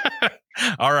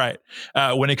 All right.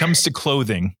 When it comes to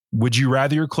clothing, would you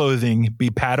rather your clothing be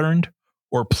patterned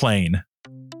or plain?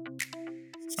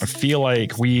 I feel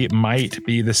like we might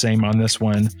be the same on this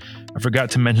one. I forgot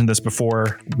to mention this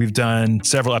before. We've done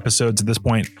several episodes at this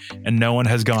point, and no one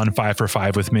has gone 5 for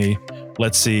 5 with me.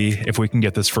 Let's see if we can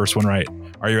get this first one right.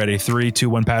 Are you ready? 3, 2,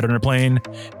 1, pattern or plain?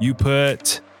 You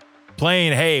put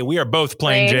plain. Hey, we are both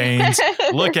plain Janes.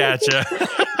 Look at you.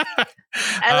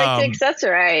 I like to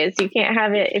accessorize. You can't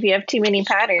have it. If you have too many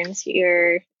patterns,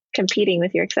 you're competing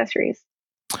with your accessories.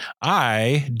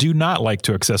 I do not like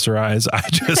to accessorize. I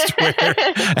just wear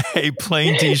a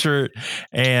plain t-shirt,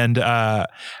 and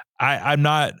I'm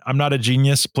not a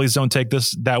genius. Please don't take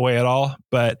this that way at all.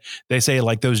 But they say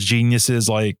like those geniuses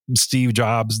like Steve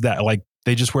Jobs that like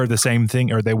they just wear the same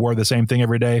thing, or they wore the same thing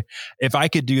every day. If I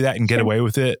could do that and get away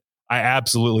with it, I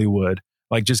absolutely would.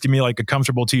 Like just give me like a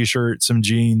comfortable t-shirt, some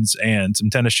jeans, and some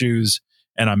tennis shoes,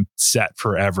 and I'm set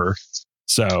forever.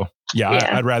 So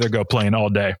yeah. I'd rather go plain all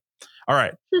day. All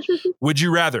right. Would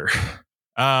you rather,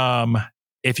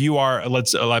 if you are,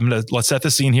 let's set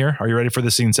the scene here. Are you ready for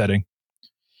the scene setting?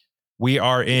 We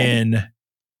are in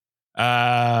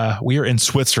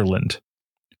Switzerland,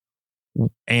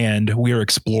 and we are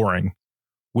exploring.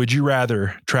 Would you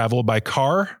rather travel by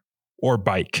car or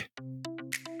bike?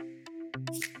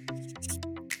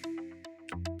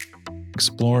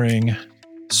 Exploring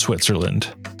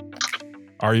Switzerland.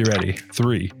 Are you ready?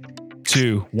 3,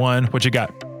 2, 1. What you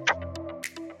got?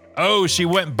 Oh, she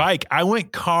went bike. I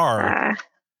went car.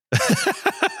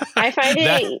 I find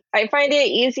it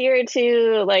easier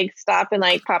to like stop and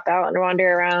like pop out and wander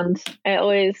around. I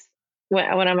always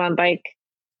when I'm on bike.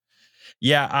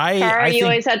 Yeah, I think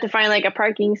always have to find like a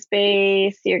parking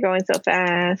space. You're going so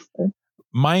fast.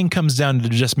 Mine comes down to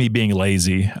just me being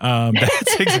lazy.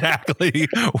 That's exactly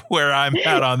where I'm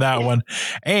at on that one.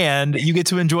 And you get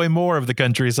to enjoy more of the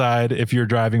countryside if you're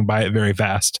driving by it very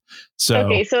fast. So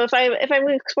okay, so if I'm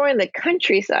exploring the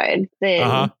countryside,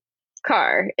 then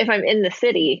car. If I'm in the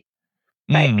city,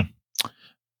 bike.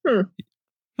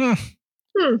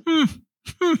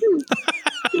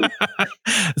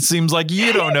 It seems like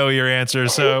you don't know your answer,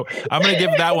 so I'm going to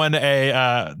give that one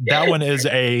that one is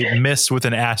a miss with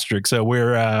an asterisk. So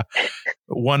we're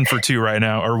 1 for 2 right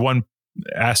now, or one.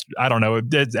 I don't know.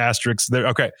 It's asterisks there.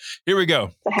 Okay, here we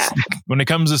go. When it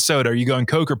comes to soda, are you going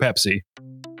Coke or Pepsi?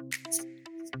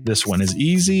 This one is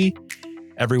easy.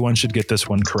 Everyone should get this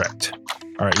one correct.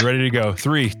 All right, you ready to go?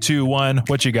 3, 2, 1.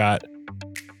 What you got?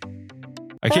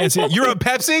 I can't see it. You're on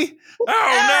Pepsi?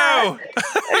 Oh, no.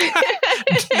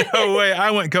 No way. I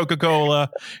went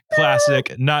Coca-Cola.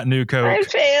 Classic, not new Coke. I'm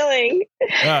failing.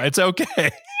 It's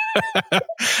okay.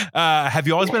 Have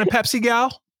you always been a Pepsi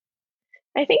gal?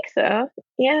 I think so.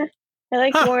 Yeah. I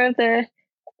like more of the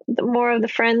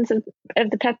friends of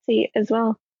the Pepsi as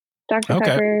well. Dr.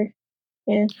 Pepper.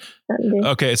 Yeah.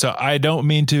 Okay, so I don't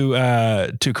mean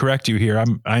to correct you here.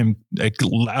 I'm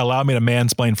allow me to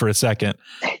mansplain for a second.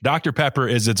 Dr. Pepper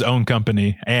is its own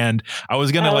company, and I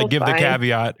was gonna give the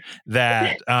caveat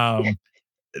that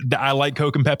I like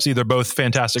Coke and Pepsi. They're both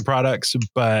fantastic products,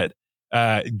 but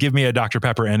Give me a Dr.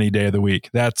 Pepper any day of the week.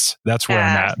 That's where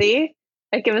I'm at. See,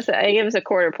 I give us a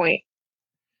quarter point.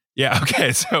 Yeah.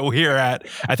 Okay. So we're at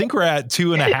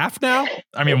 2.5 now.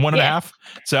 I mean, 1.5.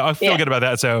 So I feel good about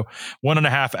that. So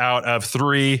 1.5 out of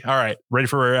 3. All right. Ready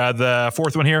for the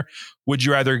fourth one here. Would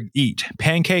you rather eat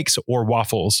pancakes or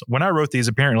waffles? When I wrote these,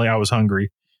 apparently I was hungry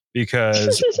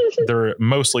because they're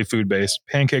mostly food based.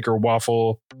 Pancake or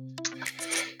waffle.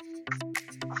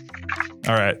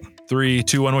 All right. 3,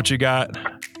 2, 1. What you got?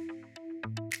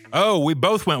 Oh, we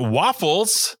both went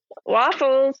waffles.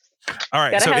 Waffles. All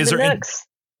right. Gotta so have is the there nooks.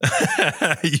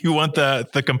 You want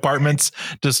the compartments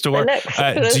to store?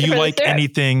 Do you like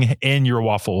anything in your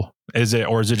waffle? Is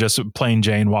it just plain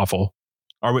Jane waffle?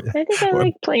 I think I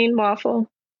like plain waffle.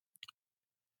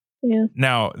 Yeah.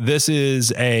 Now this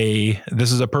is a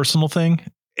personal thing.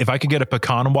 If I could get a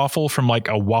pecan waffle from like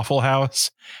a Waffle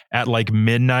House at like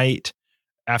midnight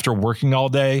after working all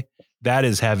day, that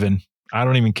is heaven. I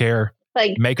don't even care.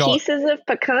 Like pieces of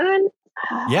pecan?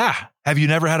 Yeah. Have you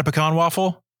never had a pecan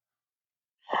waffle?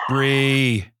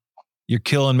 Bree, you're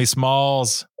killing me,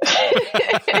 Smalls.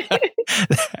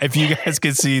 If you guys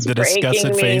could see the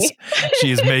disgusted face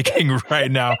she is making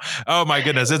right now. Oh my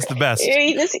goodness, it's the best.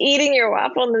 You're just eating your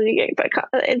waffle and then you get pecan.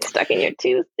 It's stuck in your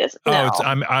tooth.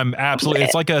 I'm absolutely.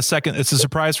 It's like it's a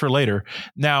surprise for later.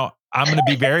 Now I'm going to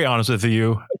be very honest with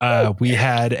you. We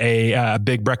had a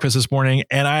big breakfast this morning,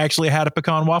 and I actually had a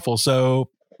pecan waffle. So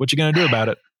what you going to do about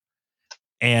it?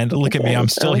 And look at me, I'm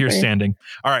still here standing.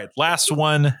 All right, last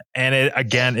one. And it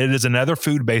is another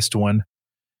food-based one.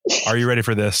 Are you ready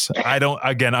for this?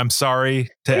 I'm sorry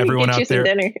to everyone out there.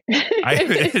 Dinner.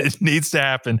 It needs to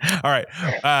happen. All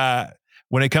right.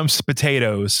 When it comes to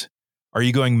potatoes, are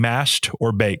you going mashed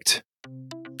or baked?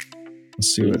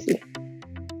 Let's see what.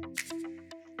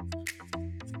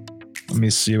 Let me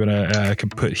see what I can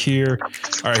put here.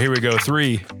 All right, here we go.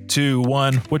 3, 2,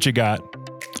 1. What you got?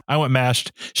 I went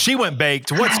mashed. She went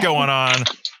baked. What's going on,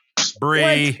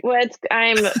 Bree?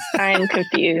 I'm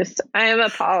confused. I'm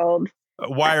appalled.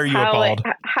 Why are you appalled?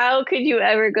 How could you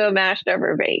ever go mashed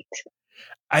over baked?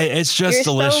 It's just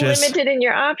delicious. You're so limited in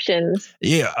your options.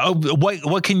 Yeah.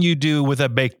 What can you do with a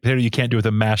baked potato you can't do with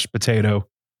a mashed potato?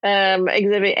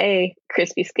 Exhibit A,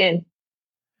 crispy skin.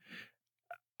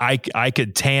 I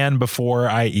could tan before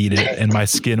I eat it, and my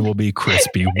skin will be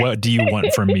crispy. What do you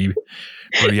want from me,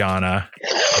 Brianna?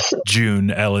 June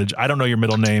Elledge. I don't know your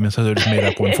middle name, so I just made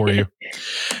up one for you.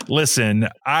 Listen,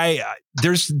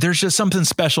 there's just something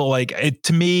special. Like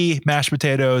to me, mashed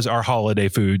potatoes are holiday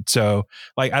food. So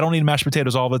like, I don't eat mashed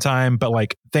potatoes all the time, but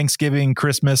like Thanksgiving,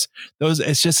 Christmas,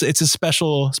 it's a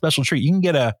special treat. You can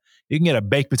get a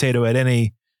baked potato at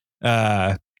any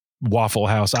Waffle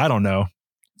House. I don't know.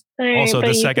 Right, also,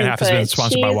 the second half has been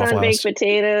sponsored by Waffle House. Baked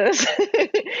potatoes.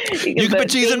 you can put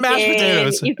cheese and mashed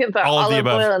potatoes. You can put olive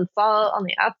oil and salt on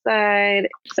the outside,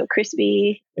 so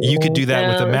crispy. You could do that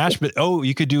with the mashed.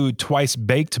 You could do twice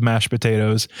baked mashed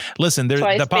potatoes. Listen, there's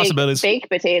the possibilities. Baked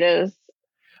potatoes.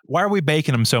 Why are we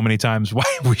baking them so many times? Why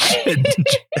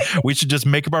we should just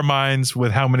make up our minds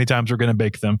with how many times we're going to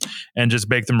bake them, and just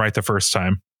bake them right the first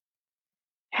time.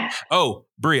 Oh,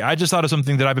 Brie, I just thought of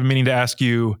something that I've been meaning to ask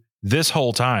you this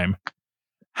whole time.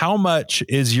 How much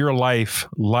is your life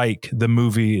like the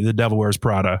movie The Devil Wears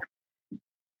Prada?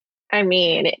 I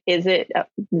mean, is it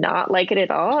not like it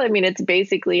at all? I mean, it's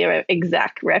basically an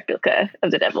exact replica of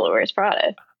The Devil Wears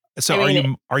Prada. So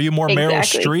are you more Meryl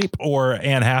Streep or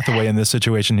Anne Hathaway in this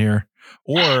situation here?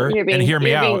 Or, you're being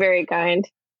very kind.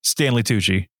 Stanley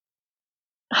Tucci.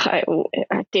 I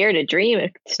dare to dream of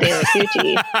Stanley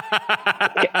Tucci.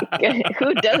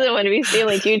 Who doesn't want to be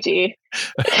Stanley Tucci?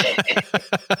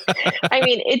 I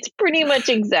mean, it's pretty much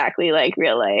exactly like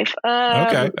real life.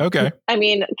 Okay. I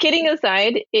mean, kidding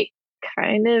aside, it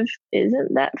kind of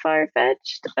isn't that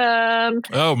far-fetched.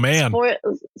 Oh, man.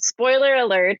 Spoiler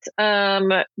alert.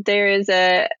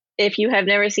 If you have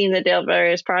never seen The Devil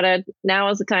Wears Prada, now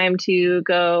is the time to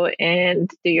go and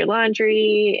do your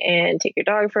laundry and take your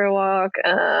dog for a walk.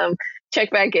 Check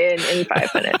back in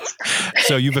 5 minutes.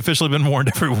 So you've officially been warned,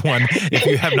 everyone. If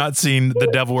you have not seen The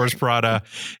Devil Wears Prada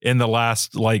in the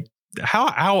last,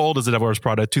 how old is The Devil Wears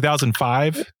Prada?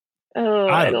 2005? Oh,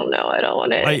 I don't know. I don't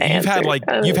want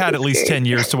to. You've had at least 10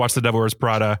 years to watch The Devil Wears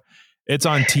Prada. It's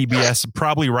on TBS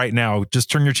probably right now.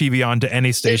 Just turn your TV on to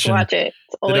any station. Just watch it.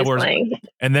 It's always playing.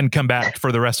 And then come back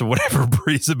for the rest of whatever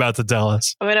Bree's about to tell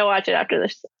us. I'm going to watch it after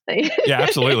this. Yeah,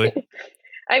 absolutely.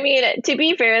 I mean, to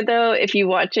be fair, though, if you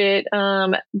watch it,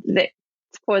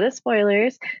 for the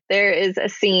spoilers, there is a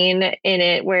scene in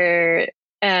it where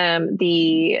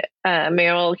the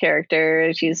Meryl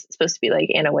character, she's supposed to be like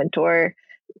Anna Wintour,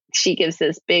 she gives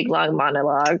this big, long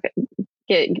monologue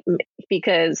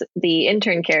because the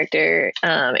intern character,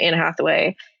 Anne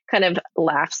Hathaway, kind of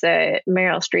laughs at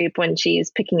Meryl Streep when she's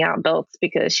picking out belts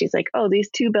because she's like, oh, these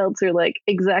two belts are like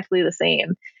exactly the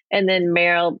same. And then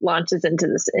Meryl launches into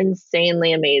this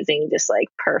insanely amazing, just like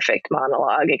perfect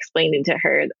monologue explaining to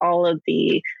her all of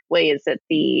the ways that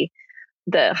the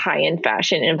high-end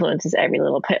fashion influences every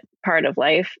little part of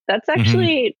life. That's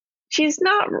actually, she's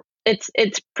not,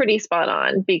 it's pretty spot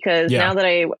on, because now that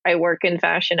I work in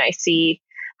fashion, I see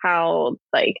how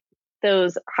like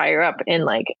those higher up in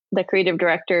like the creative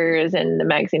directors and the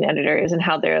magazine editors and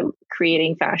how they're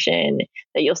creating fashion,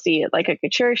 that you'll see it like a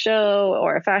couture show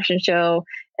or a fashion show.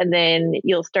 And then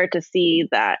you'll start to see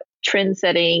that trend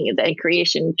setting and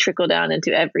creation trickle down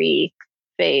into every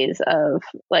phase of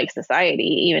like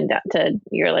society, even down to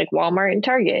your like Walmart and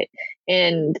Target.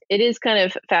 And it is kind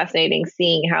of fascinating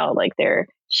seeing how like they're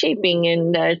shaping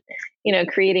and,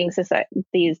 creating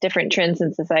these different trends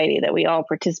in society that we all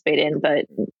participate in, but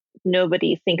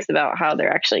nobody thinks about how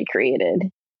they're actually created.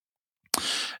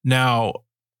 Now,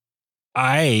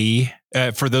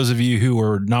 for those of you who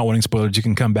are not wanting spoilers, you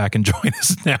can come back and join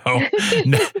us now.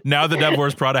 Now the Devil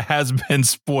Wears Prada has been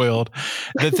spoiled.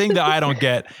 The thing that I don't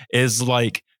get is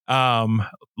like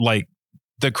the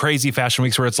crazy fashion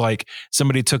weeks where it's like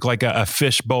somebody took like a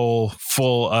fish bowl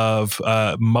full of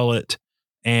mullet,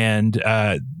 and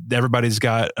everybody's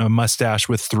got a mustache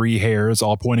with 3 hairs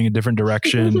all pointing a different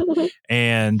direction.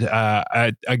 And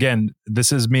again,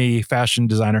 this is me, fashion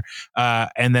designer.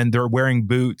 And then they're wearing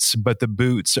boots, but the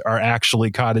boots are actually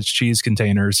cottage cheese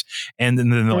containers. And then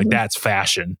they're like, that's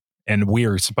fashion. And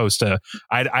we're supposed to,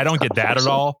 I don't get that at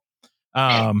all.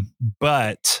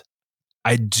 But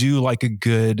I do like a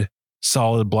good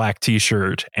solid black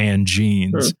t-shirt and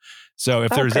jeans. So if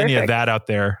there's any of that out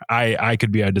there, I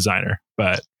could be a designer.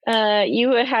 But you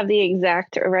would have the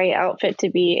exact right outfit to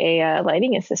be a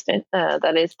lighting assistant.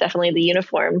 That is definitely the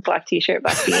uniform: black t-shirt,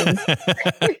 black jeans.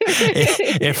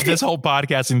 if this whole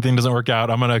podcasting thing doesn't work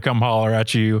out, I'm going to come holler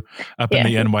at you up in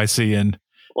the NYC, and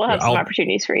we'll have some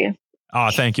opportunities for you. Oh,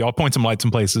 thank you. I'll point some lights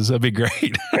in places. That'd be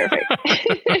great. Perfect.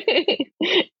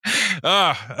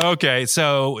 Okay.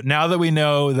 So now that we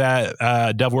know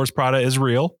that Devil Wears Prada is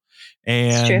real,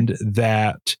 and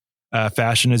that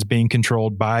fashion is being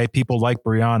controlled by people like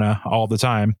Brianna all the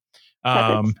time.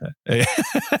 Oh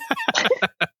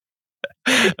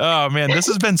man, this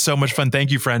has been so much fun.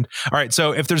 Thank you, friend. All right.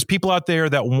 So if there's people out there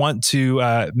that want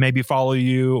to maybe follow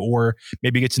you or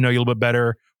maybe get to know you a little bit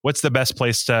better, what's the best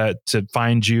place to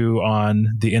find you on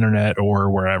the internet or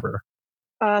wherever?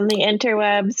 On the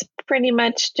interwebs, pretty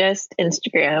much just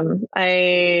Instagram.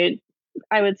 I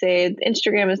would say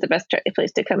Instagram is the best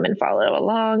place to come and follow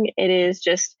along. It is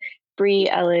just Brie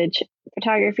Elledge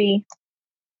Photography.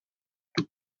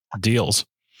 Deals.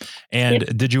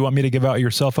 And did you want me to give out your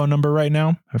cell phone number right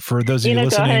now for those of you listening?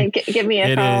 Go ahead and give me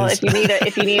a call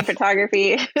if you need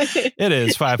photography. It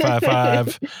is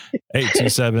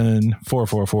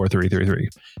 555-827-444-333.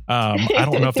 I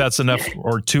don't know if that's enough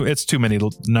or too. It's too many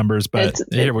numbers, but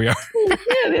here we are.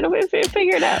 It'll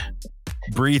figure it out.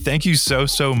 Brie, thank you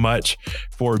so much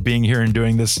for being here and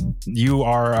doing this. You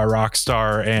are a rock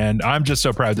star, and I'm just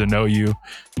so proud to know you,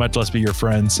 much less be your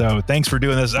friend. So thanks for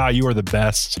doing this. You are the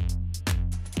best.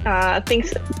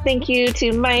 Thank you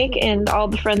to Mike and all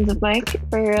the friends of Mike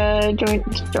for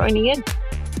joining in.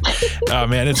 Oh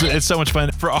man, it's so much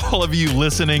fun. For all of you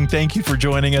listening, thank you for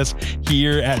joining us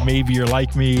here at Maybe You're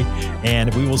Like Me,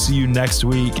 and we will see you next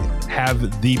week.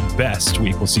 Have the best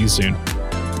week. We'll see you soon.